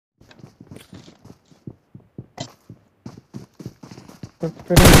तो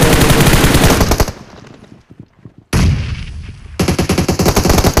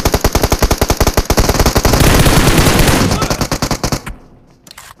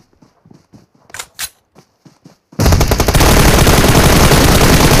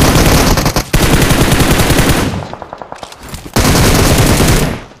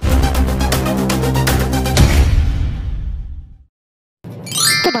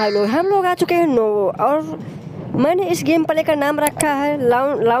भाई लोग हम लोग आ चुके हैं नोवो और मैंने इस गेम प्ले का नाम रखा है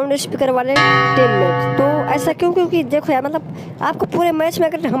लाउड स्पीकर वाले टीममेट। तो ऐसा क्यों? क्योंकि देखो यार मतलब आपको पूरे मैच में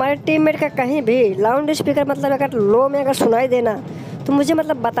अगर हमारे टीममेट का कहीं भी लाउड स्पीकर मतलब अगर लो में अगर सुनाई देना तो मुझे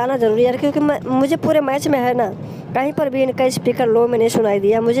मतलब बताना ज़रूरी है, क्योंकि मुझे पूरे मैच में है ना कहीं पर भी इनका स्पीकर लो में नहीं सुनाई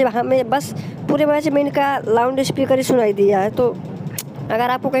दिया। मुझे हमें बस पूरे मैच में इनका लाउड स्पीकर ही सुनाई दिया है। तो अगर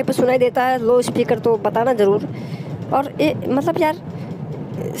आपको कहीं पर सुनाई देता है लो स्पीकर तो बताना ज़रूर। और ये मतलब यार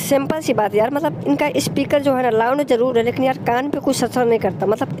सिंपल सी बात यार, मतलब इनका स्पीकर जो है ना लाउड जरूर है लेकिन यार कान पे कुछ असर नहीं करता।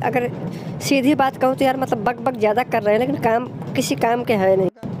 मतलब अगर सीधी बात कहूँ तो यार मतलब बक बक ज़्यादा कर रहे हैं लेकिन काम किसी काम के है नहीं।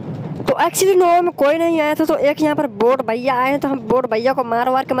 तो एक्चुअली नोवो में कोई नहीं आया था, तो एक यहाँ पर बोट भैया आए हैं, तो हम बोट भैया को मार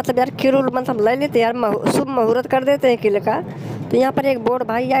वार के मतलब यार किल मतलब ले लेते यार, शुभ मुहूर्त कर देते हैं किल का। तो यहाँ पर एक बोट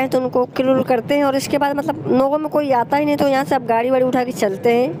भाई आए तो उनको किल करते हैं और इसके बाद मतलब नोवो में कोई आता ही नहीं, तो यहाँ से अब गाड़ी वाड़ी उठा के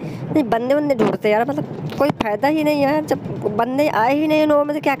चलते हैं। नहीं बंदे बंदे ढूंढते यार, मतलब कोई फ़ायदा ही नहीं है जब बंदे आए ही नहीं नोवो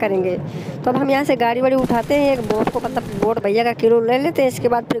में तो क्या करेंगे। तो अब हम यहाँ से गाड़ी वाड़ी उठाते हैं, एक बोट को मतलब बोट भैया का किल ले लेते हैं, इसके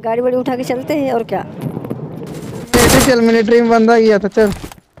बाद फिर गाड़ी वाड़ी उठा के चलते हैं। और क्या चल मिलिट्री में बंदा गया था, चल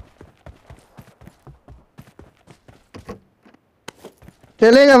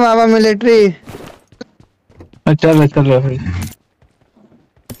चलेगा बाबा मिलिट्री। चल चल रहा है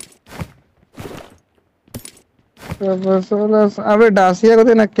अबे डासिया को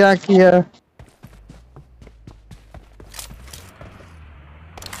देना क्या किया।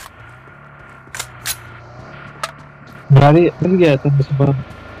 गाड़ी मिल गया था सुबह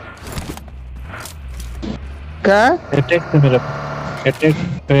क्या अटैक से मेरा अटैक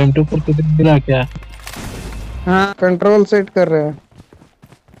M2 पर तो मिला क्या? हाँ कंट्रोल सेट कर रहे हैं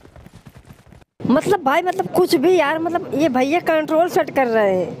मतलब भाई मतलब कुछ भी यार, मतलब ये भैया कंट्रोल सेट कर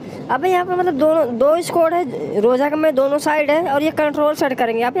रहे हैं। अबे यहाँ पे मतलब दो स्क्वाड है रोजा का में दोनों साइड है और ये कंट्रोल सेट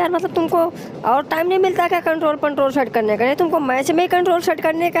करेंगे। अब यार मतलब तुमको और टाइम नहीं मिलता क्या कंट्रोल सेट करने का? नहीं तुमको मैच में ही कंट्रोल सेट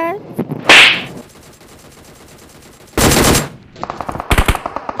करने का है।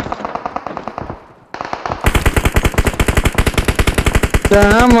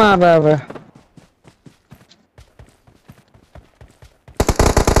 कहाँ मारा है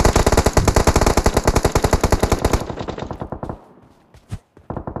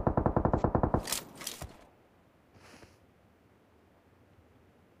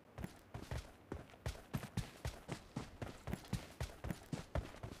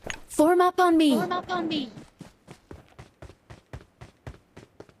Form up on me.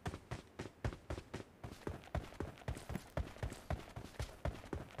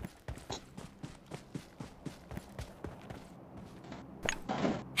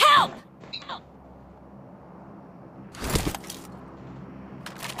 Help!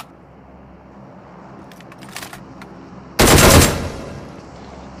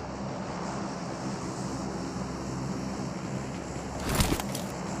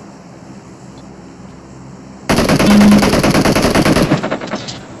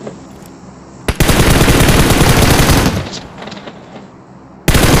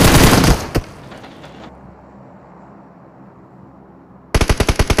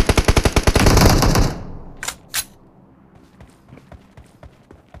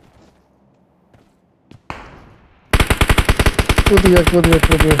 कूद गया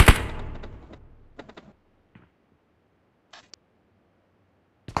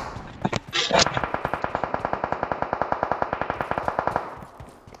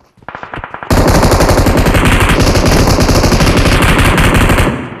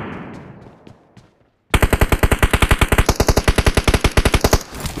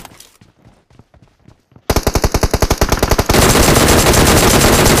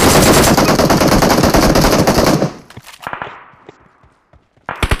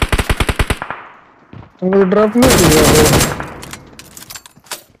तुमको ड्रॉप नहीं किया वो।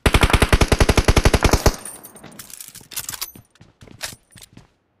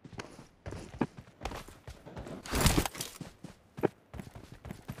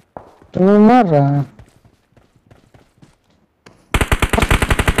 तुम्हें मार रहा है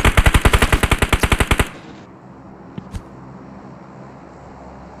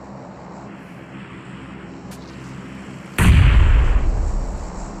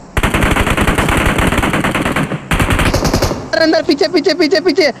अंदर पीछे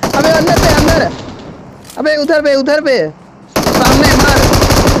अबे अंदर पे अबे उधर पे सामने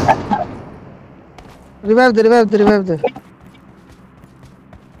रिवाइव दे रिवाइव दे रिवाइव दे।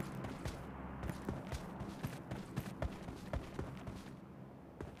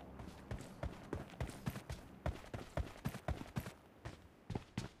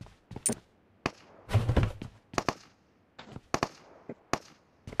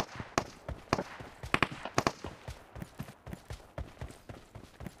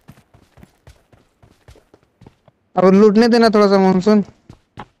 अब लूटने देना थोड़ा सा मानसून।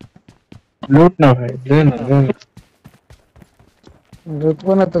 लूटना भाई, लेना लेना।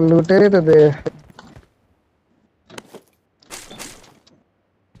 लूटो ना तो लूटे तो दे।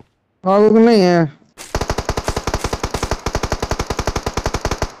 आग नहीं है।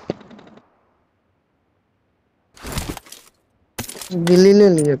 गिल्ली ले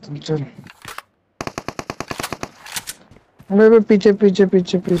लिया तुम चल। अबे पीछे पीछे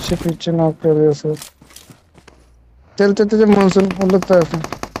पीछे पीछे पीछे नॉक कर दिया सर। चल चल चल मानसून उलट तरफ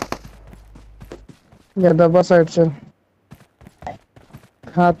या दबा साइड चल।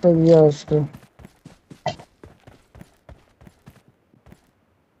 खा तो गया उसको।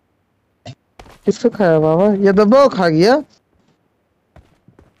 किसको खाया बाबा? ये दबा खा गया।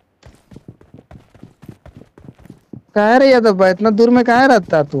 कहाँ रे ये दबा? इतना दूर में कहाँ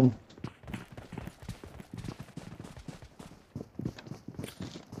रहता तुम?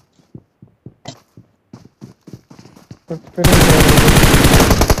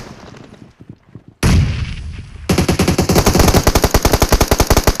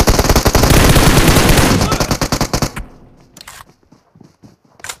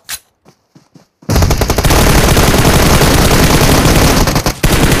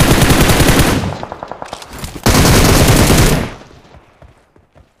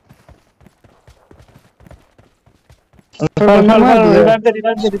 रिवाइव दे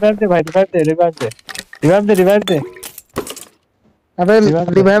रिवाइव दे भाई, रिवाइव दे रिवाइव दे रिवाइव दे रिवाइव दे। अबे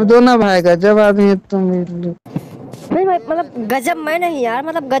रिवाइव दो ना भाई, गजब आदमी है तुम। नहीं भाई, मतलब गजब मैं नहीं यार,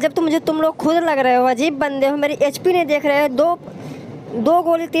 मतलब गजब तो मुझे तुम लोग खुद लग रहे हो। अजीब बंदे हो, मेरी एचपी नहीं देख रहे हो। दो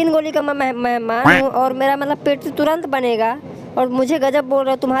गोली 3 गोली का मैं मेहमान हूँ और मेरा मतलब पेट तुरंत बनेगा और मुझे गजब बोल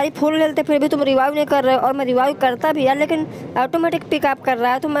रहे हो। तुम्हारी फुल हेल्थ है फिर भी तुम रिवाइव नहीं कर रहे हो और मैं रिवाइव करता भी यार, लेकिन ऑटोमेटिक पिकअप कर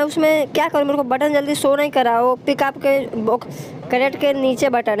रहा है। तो मैं उसमें क्या करूँ? मेरे को बटन जल्दी शो नहीं कर रहा। वो पिकअप के करेक्ट के नीचे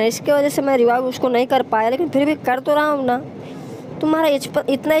बटन है, इसकी वजह से मैं रिवाइव उसको नहीं कर पाया, लेकिन फिर भी कर तो रहा हूँ ना। तुम्हारा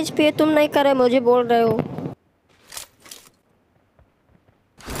इतना एचपी है, तुम नहीं कर रहे, मुझे बोल रहे हो।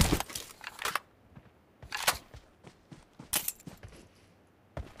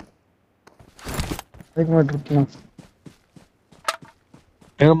 एक मिनट रुकना।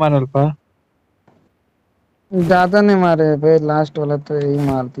 एक मार अल्फा। ज्यादा नहीं मारे भाई, लास्ट वाला तो यही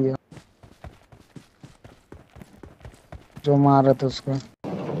मार दिया जो मारा था उसको।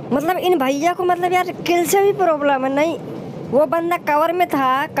 मतलब इन भैया को मतलब यार किल से भी प्रॉब्लम है। नहीं, वो बंदा कवर में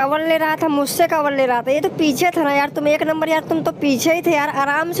था, कवर ले रहा था, मुझसे कवर ले रहा था। ये तो पीछे था ना यार। तुम एक नंबर यार, तुम तो पीछे ही थे यार,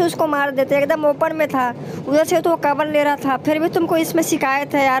 आराम से उसको मार देते। एकदम ओपन में था, उधर से तो वो कवर ले रहा था, फिर भी तुमको इसमें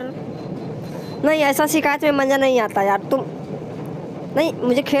शिकायत है यार। नहीं, ऐसा शिकायत में मजा नहीं आता यार। तुम नहीं,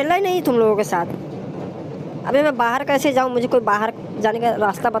 मुझे खेलना ही नहीं तुम लोगों के साथ। अबे मैं बाहर कैसे जाऊँ? मुझे कोई बाहर जाने का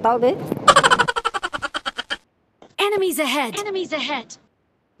रास्ता बताओ बे। Enemies ahead! Enemies ahead!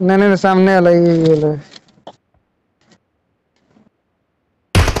 नहीं नहीं सामने वाला ये वाला।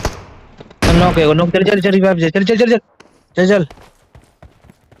 नॉक है, नॉक। चल चल चल रिवाइव दे, चल चल चल चल चल चल।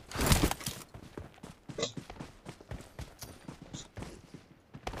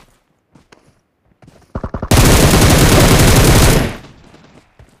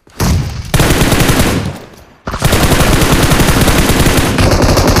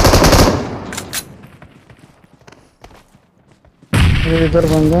 इधर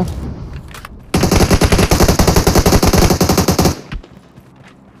बंदा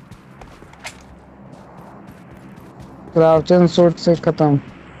क्राउचन शॉट से खत्म।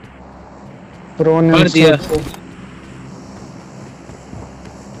 प्रोन मार दिया।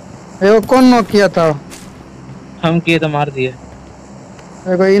 वो कौन नॉक किया था? हम किए तो मार दिए।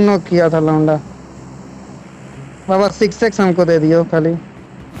 देखो ये नॉक किया था लौंडा। बाबा 6x हमको दे दियो खाली।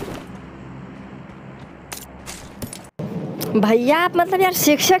 भैया आप मतलब यार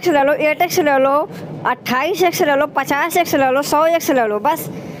 6x ले लो, 8x ले लो, 28x ले लो, 50x ले लो, 100x ले लो।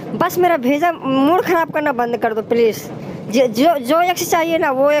 बस मेरा भेजा मूड खराब करना बंद कर दो प्लीज़। जो एक्स चाहिए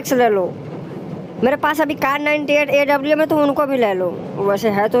ना वो एक्स ले लो। मेरे पास अभी कार 98 AW में, तो उनको भी ले लो। वैसे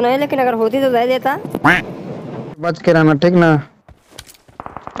है तो नहीं, लेकिन अगर होती तो दे देता। बच के रहना ठीक ना।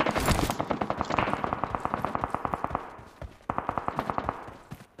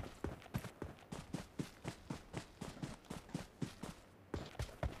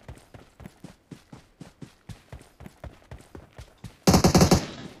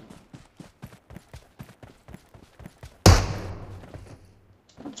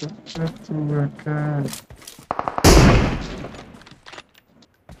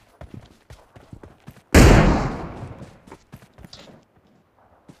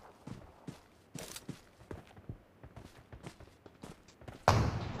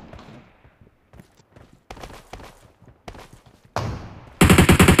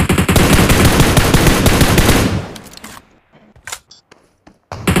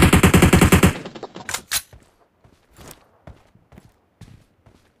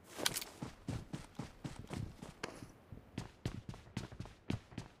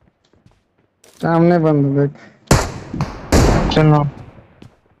 सामने बंद देख। चलो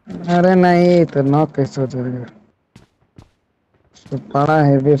अरे नहीं तो नॉक कैसे हो जाएगा? तो पड़ा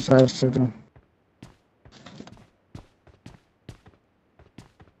है भी साइड से तो।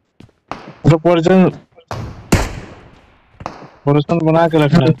 तो पोर्शन बना के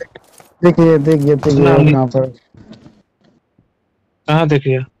रखना है। देखिए देखिए देखिए नहीं, कहाँ पर। कहाँ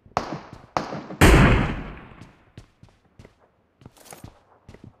देखिए?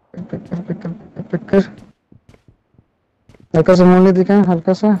 पिकर हल्का सा मुंडी दिखा,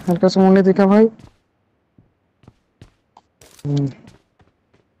 हल्का सा मुंडी दिखा भाई।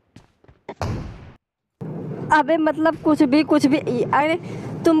 अबे मतलब कुछ भी अरे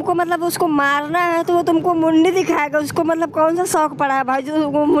तुमको मतलब उसको मारना है तो वो तुमको मुंडी दिखाएगा। उसको मतलब कौन सा शौक पड़ा है भाई जो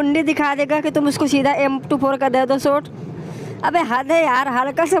वो मुंडी दिखा देगा कि तुम उसको सीधा M24 का दे दो शॉट। अबे हद है यार,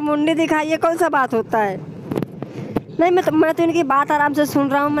 हल्का सा मुंडी दिखाइए, कौन सा बात होता है? नहीं मैं तो इनकी बात आराम से सुन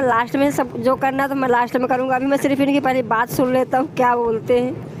रहा हूँ। मैं लास्ट में सब जो करना है तो मैं लास्ट में करूँगा। अभी मैं सिर्फ इनकी पहले बात सुन लेता हूँ क्या बोलते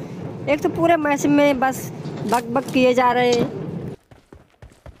हैं। एक तो पूरे मैच में बस बक बक किए जा रहे हैं।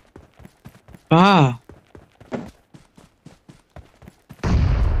 कहाँ?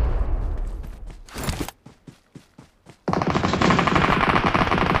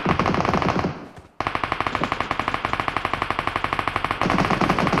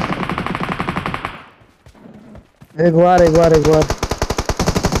 एक बार भाई,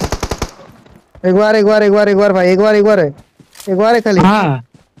 एक बार है खाली। हाँ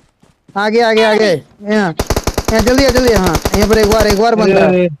आगे यहाँ जल्दी हाँ यहाँ पर एक बार बंदा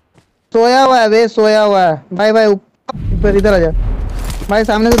है। सोया हुआ है बे, सोया हुआ है भाई। भाई ऊपर इधर आ जा भाई,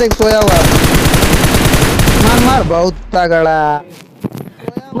 सामने से देख, सोया हुआ है। मार बहुत तगड़ा।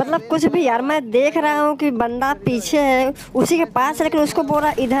 मतलब कुछ भी यार, मैं देख रहा हूँ कि बंदा पीछे है उसी के पास है, लेकिन उसको बोल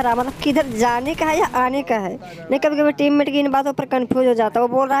रहा इधर आ। मतलब किधर जाने का है या आने का है? नहीं, कभी कभी टीममेट की इन बातों पर कंफ्यूज हो जाता है।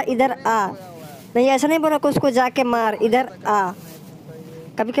 वो बोल रहा इधर आ, नहीं ऐसा नहीं बोल रहा कि उसको जाके मार, इधर आ।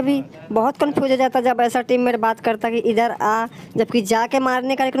 कभी कभी बहुत कंफ्यूज हो जाता जब ऐसा टीममेट बात करता कि इधर आ, जबकि जाके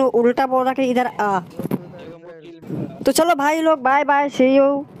मारने का, लेकिन वो उल्टा बोल रहा कि इधर आ। तो चलो भाई लोग, बाय बाय, सी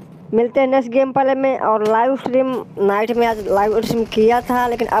यू। मिलते हैं नेक्स्ट गेम प्ले में। और लाइव स्ट्रीम नाइट में आज लाइव स्ट्रीम किया था,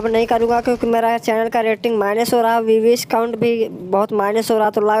 लेकिन अब नहीं करूँगा क्योंकि मेरा चैनल का रेटिंग माइनस हो रहा है, व्यूअर्स काउंट भी बहुत माइनस हो रहा।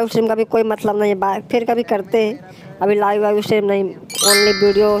 तो लाइव स्ट्रीम का भी कोई मतलब नहीं है, फिर कभी करते हैं। अभी लाइव स्ट्रीम नहीं, ओनली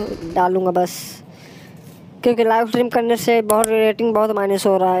वीडियो डालूँगा बस, क्योंकि लाइव स्ट्रीम करने से बहुत रेटिंग बहुत माइनस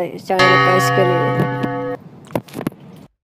हो रहा है चैनल का, इसके लिए।